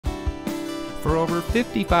For over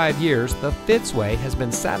 55 years, the Fitzway has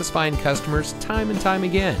been satisfying customers time and time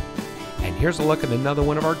again. And here's a look at another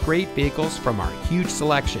one of our great vehicles from our huge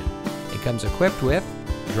selection. It comes equipped with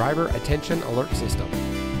driver attention alert system,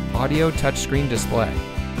 audio touchscreen display,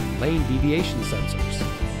 lane deviation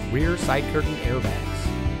sensors, rear side curtain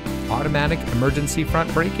airbags, automatic emergency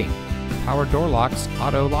front braking, power door locks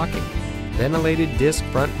auto locking, ventilated disc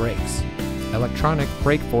front brakes, electronic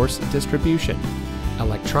brake force distribution,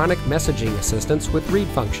 electronic messaging assistance with read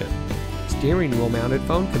function, steering wheel mounted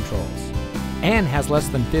phone controls, and has less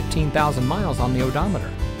than 15,000 miles on the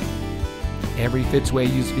odometer. Every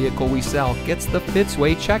Fitzway used vehicle we sell gets the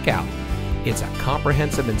Fitzway checkout. It's a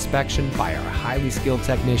comprehensive inspection by our highly skilled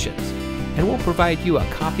technicians, and we'll provide you a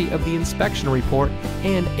copy of the inspection report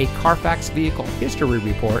and a Carfax vehicle history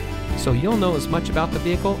report so you'll know as much about the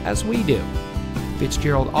vehicle as we do.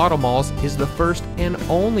 Fitzgerald Auto Malls is the first and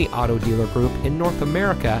only auto dealer group in North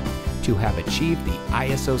America to have achieved the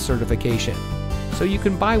ISO certification, so you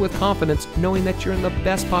can buy with confidence knowing that you're in the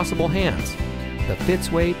best possible hands. The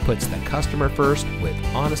Fitzway puts the customer first with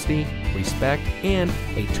honesty, respect, and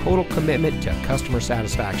a total commitment to customer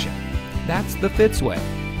satisfaction. That's the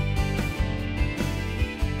Fitzway.